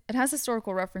 It has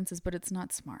historical references, but it's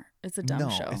not smart. It's a dumb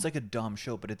show. It's like a dumb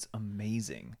show, but it's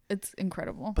amazing. It's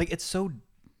incredible. Like it's so.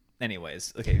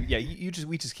 Anyways, okay, yeah,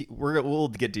 we'll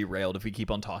get derailed if we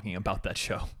keep on talking about that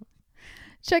show.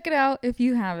 Check it out if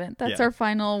you haven't. That's our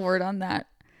final word on that.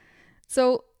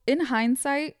 So in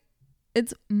hindsight,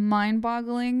 It's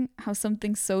mind-boggling how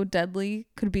something so deadly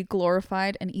could be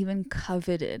glorified and even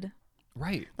coveted.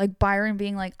 Right. Like Byron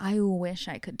being like, I wish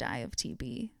I could die of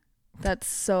TB. That's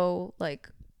so like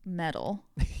metal.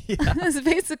 Yeah. That's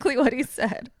basically what he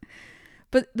said.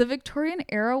 But the Victorian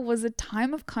era was a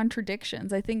time of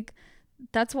contradictions. I think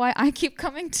that's why I keep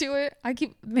coming to it.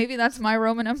 Maybe that's my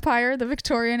Roman Empire, the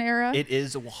Victorian era. It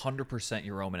is 100%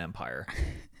 your Roman Empire.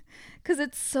 Because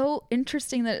it's so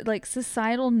interesting that like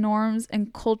societal norms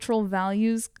and cultural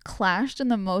values clashed in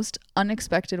the most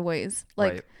unexpected ways.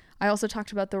 Like Right. I also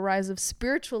talked about the rise of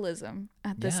spiritualism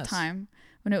at this Yes. time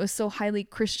when it was so highly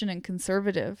Christian and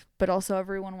conservative, but also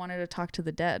everyone wanted to talk to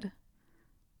the dead.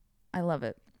 I love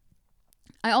it.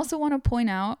 I also want to point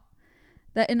out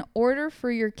that in order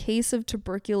for your case of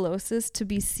tuberculosis to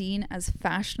be seen as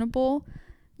fashionable,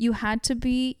 you had to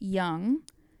be young,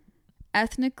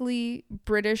 ethnically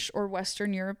British or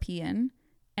Western European,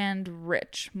 and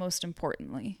rich, most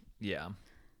importantly. Yeah.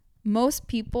 Most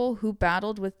people who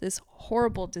battled with this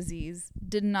horrible disease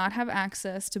did not have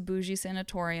access to bougie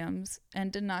sanatoriums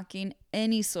and did not gain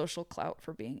any social clout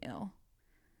for being ill.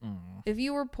 If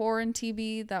you were poor in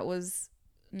TB, that was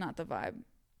not the vibe.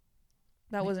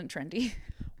 That wasn't trendy.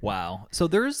 Wow. So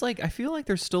there's like, I feel like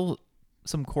there's still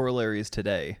some corollaries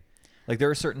today. Like there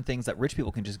are certain things that rich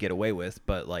people can just get away with,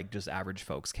 but like just average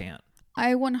folks can't.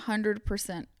 I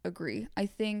 100% agree. I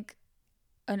think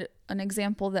an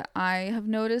example that I have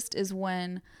noticed is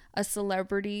when a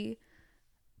celebrity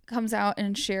comes out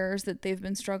and shares that they've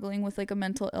been struggling with like a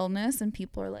mental illness, and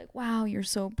people are like, wow, you're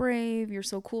so brave, you're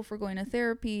so cool for going to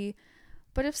therapy.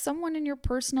 But if someone in your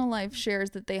personal life shares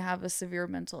that they have a severe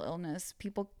mental illness,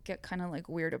 people get kind of like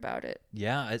weird about it.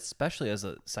 Yeah, especially as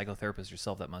a psychotherapist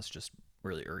yourself, that must just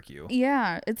really irk you.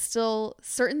 Yeah, it's still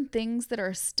certain things that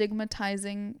are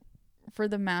stigmatizing for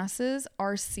the masses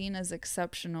are seen as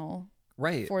exceptional.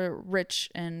 Right. For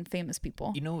rich and famous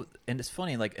people. You know, and it's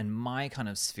funny, like in my kind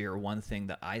of sphere, one thing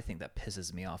that I think that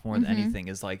pisses me off more than anything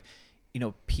is like, you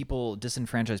know, people,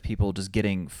 disenfranchised people just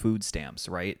getting food stamps,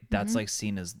 right? That's like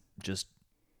seen as just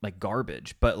like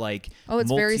garbage. But like,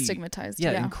 it's very stigmatized.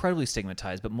 Yeah, incredibly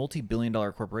stigmatized. But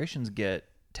multi-billion-dollar corporations get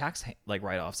tax like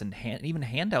write-offs and even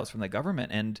handouts from the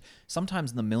government, and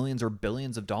sometimes in the millions or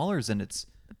billions of dollars, and it's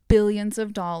billions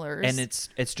of dollars, and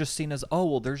it's just seen as, oh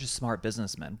well, they're just smart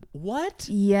businessmen. What?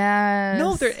 Yes.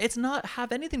 No, it's not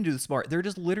have anything to do with smart. They're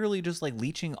just literally just like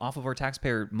leeching off of our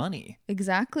taxpayer money.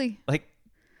 Exactly. Like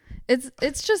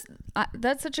it's just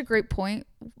that's such a great point.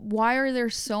 Why are there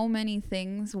so many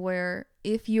things where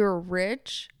if you're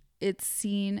rich, it's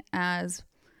seen as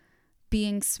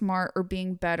being smart or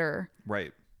being better,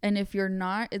 right? And if you're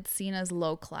not, it's seen as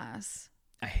low class.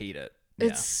 I hate it.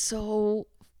 It's so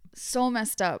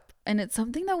messed up, and it's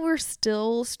something that we're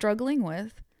still struggling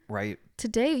with. Right.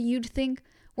 Today, you'd think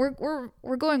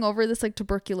we're going over this like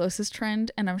tuberculosis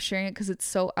trend, and I'm sharing it because it's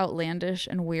so outlandish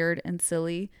and weird and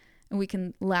silly, and we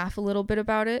can laugh a little bit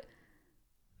about it.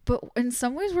 But in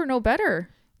some ways, we're no better.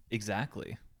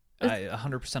 Exactly. I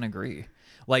 100% agree.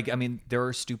 Like, I mean, there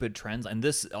are stupid trends, and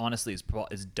this honestly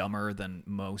is dumber than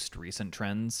most recent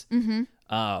trends.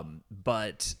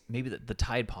 But maybe the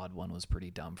Tide Pod one was pretty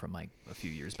dumb from like a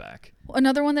few years back.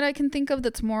 Another one that I can think of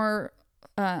that's more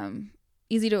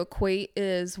easy to equate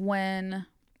is when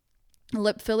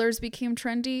lip fillers became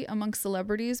trendy amongst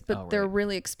celebrities, but they're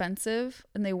really expensive,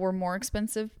 and they were more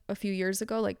expensive a few years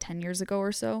ago, like 10 years ago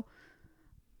or so.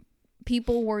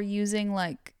 People were using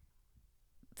like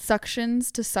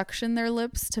suctions to suction their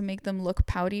lips to make them look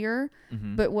poutier,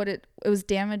 but what it was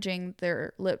damaging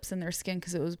their lips and their skin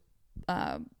because it was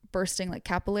bursting like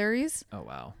capillaries. Oh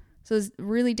wow. So it's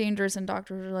really dangerous, and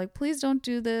doctors are like, please don't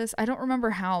do this. I don't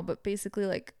remember how, but basically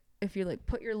like if you like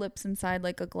put your lips inside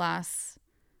like a glass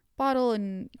bottle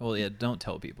and don't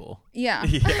tell people.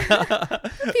 People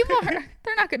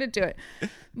they're not gonna do it.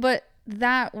 But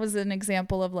that was an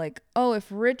example of like, oh, if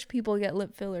rich people get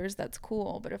lip fillers, that's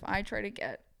cool, but if I try to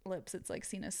get lips, it's like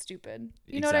seen as stupid.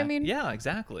 You know what I mean? Yeah,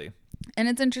 exactly. And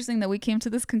it's interesting that we came to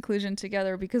this conclusion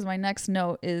together, because my next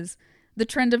note is the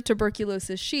trend of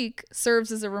tuberculosis chic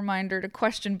serves as a reminder to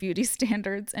question beauty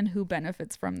standards and who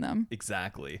benefits from them.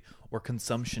 Exactly. Or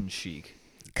consumption chic.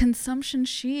 Consumption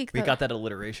chic. We got that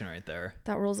alliteration right there.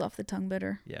 That rolls off the tongue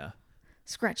bitter. Yeah.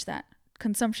 Scratch that.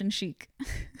 Consumption chic.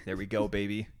 There we go,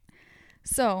 baby.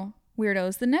 So,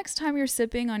 weirdos, the next time you're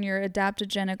sipping on your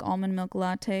adaptogenic almond milk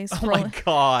latte, Oh my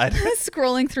God.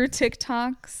 scrolling through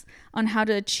TikToks on how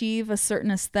to achieve a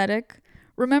certain aesthetic,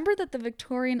 remember that the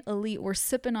Victorian elite were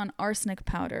sipping on arsenic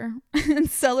powder and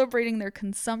celebrating their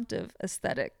consumptive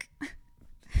aesthetic.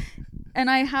 And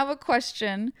I have a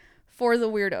question for the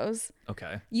weirdos.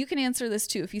 Okay. You can answer this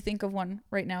too if you think of one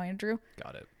right now, Andrew.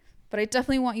 Got it. But I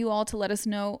definitely want you all to let us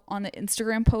know on the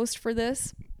Instagram post for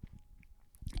this.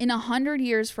 In 100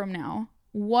 years from now,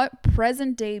 what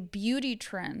present day beauty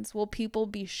trends will people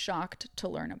be shocked to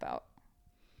learn about?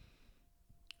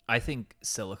 I think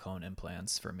silicone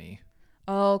implants for me.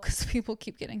 Oh, because people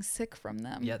keep getting sick from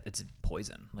them. Yeah, it's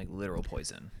poison, like literal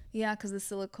poison. Yeah, because the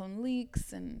silicone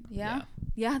leaks and yeah,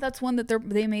 that's one that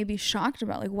they may be shocked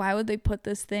about. Like, why would they put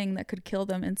this thing that could kill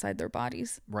them inside their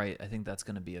bodies? Right. I think that's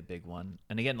going to be a big one.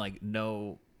 And again,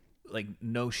 no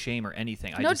shame or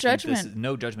anything. No judgment. Think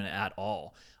no judgment at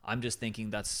all. I'm just thinking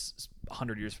that's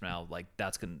 100 years from now. Like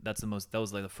that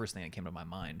was like the first thing that came to my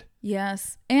mind.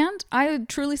 Yes, and I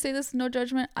truly say this, no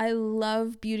judgment. I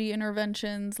love beauty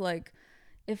interventions. Like,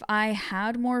 if I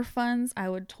had more funds, I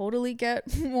would totally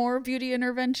get more beauty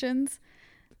interventions.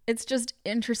 It's just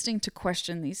interesting to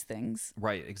question these things.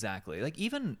 Right, exactly. Like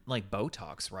even like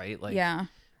Botox, right? Like yeah,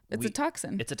 it's a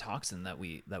toxin. It's a toxin that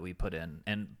we put in.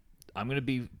 And I'm going to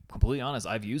be completely honest,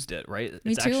 I've used it, right?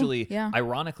 Me It's too. actually, yeah.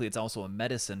 Ironically, it's also a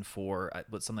medicine for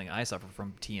something I suffer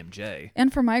from, TMJ.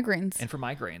 And for migraines.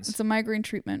 It's a migraine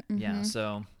treatment. Mm-hmm. Yeah,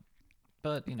 so,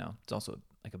 but it's also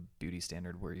like a beauty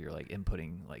standard where you're like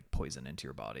inputting like poison into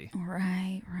your body.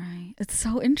 Right. It's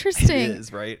so interesting. It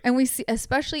is, right? And we see,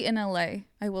 especially in LA,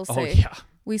 I will say, yeah.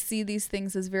 we see these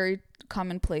things as very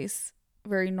commonplace,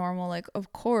 very normal. Like,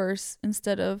 of course,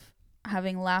 instead of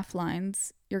having laugh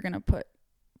lines, you're going to put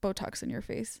Botox in your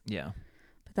face. Yeah.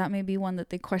 But that may be one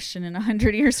that they question in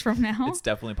 100 years from now. It's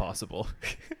definitely possible.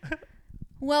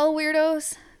 Well,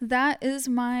 weirdos, that is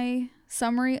my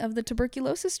summary of the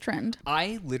tuberculosis trend.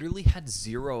 I literally had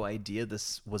zero idea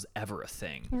this was ever a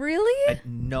thing. Really?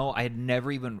 I had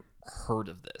never even heard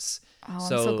of this. Oh, I'm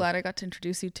so glad I got to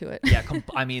introduce you to it. Yeah,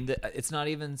 it's not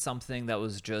even something that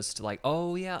was just like,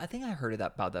 oh yeah, I think I heard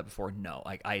about that before. No,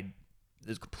 like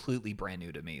it's completely brand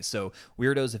new to me. So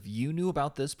weirdos, if you knew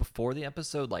about this before the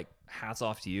episode, like hats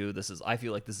off to you. I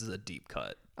feel like this is a deep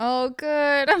cut. Oh,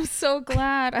 good. I'm so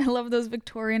glad. I love those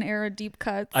Victorian era deep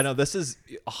cuts. I know this is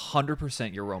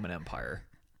 100% your Roman Empire.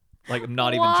 Like, I'm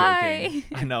not Why? even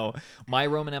joking. I know my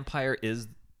Roman Empire is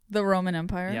the Roman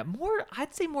Empire. Yeah,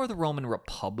 I'd say more the Roman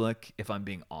Republic, if I'm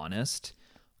being honest.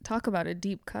 Talk about a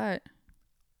deep cut.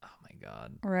 Oh my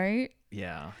God. Right?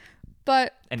 Yeah.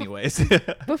 But anyways,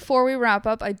 before we wrap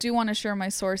up, I do want to share my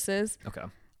sources. Okay.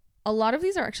 A lot of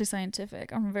these are actually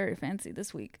scientific. I'm very fancy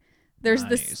this week. There's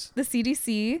nice. the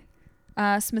CDC,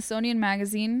 Smithsonian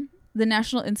Magazine, the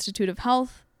National Institute of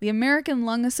Health, the American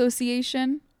Lung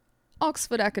Association,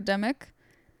 Oxford Academic,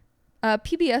 a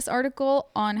PBS article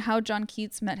on how John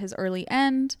Keats met his early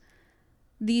end,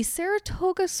 the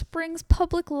Saratoga Springs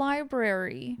Public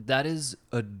Library. That is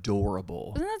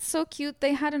adorable. Isn't that so cute?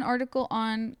 They had an article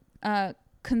on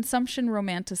consumption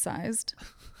romanticized.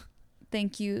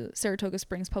 Thank you, Saratoga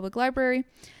Springs Public Library.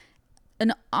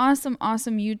 An awesome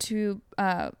YouTube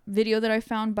video that I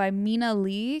found by Mina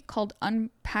Lee called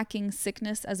Unpacking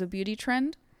Sickness as a Beauty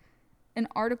Trend. An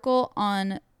article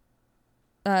on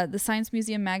the Science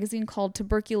Museum magazine called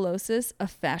Tuberculosis, a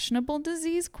Fashionable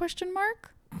Disease? ?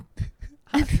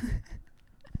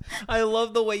 I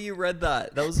love the way you read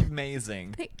that. That was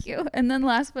amazing. Thank you. And then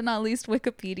last but not least,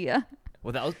 Wikipedia.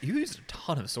 Well, you used a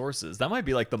ton of sources. That might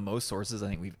be like the most sources I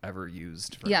think we've ever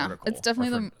used for an article. It's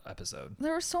definitely an episode.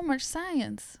 There was so much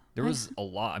science. There was a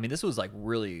lot. I mean, this was like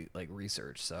really like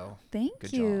research. So thank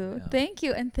good you. job. Yeah. Thank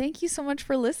you. And thank you so much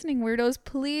for listening, weirdos.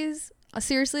 Please,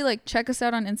 seriously, like check us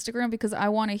out on Instagram because I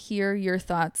want to hear your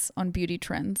thoughts on beauty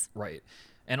trends. Right.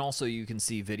 And also you can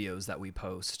see videos that we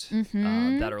post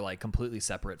Mm-hmm. that are like completely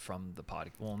separate from the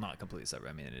podcast. Well, not completely separate.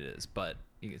 I mean, it is, but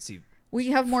you can see.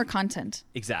 We have more content.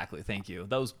 Exactly. Thank you.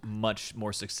 That was much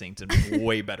more succinct and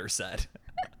way better said.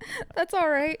 That's all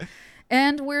right.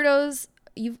 And weirdos,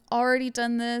 you've already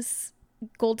done this.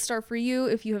 Gold star for you.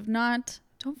 If you have not,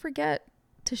 don't forget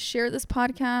to share this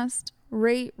podcast,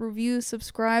 rate, review,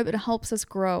 subscribe. It helps us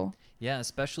grow. Yeah,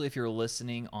 especially if you're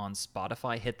listening on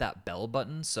Spotify, hit that bell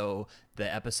button so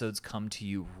the episodes come to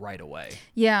you right away.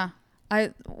 Yeah.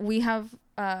 We have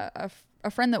a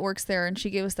friend that works there and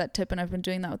she gave us that tip and I've been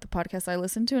doing that with the podcast I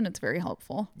listen to and it's very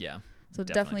helpful. Yeah. So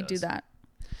definitely do that.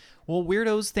 Well,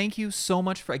 weirdos, thank you so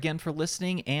much for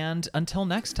listening and until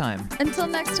next time. Until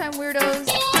next time, weirdos.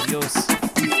 Adios.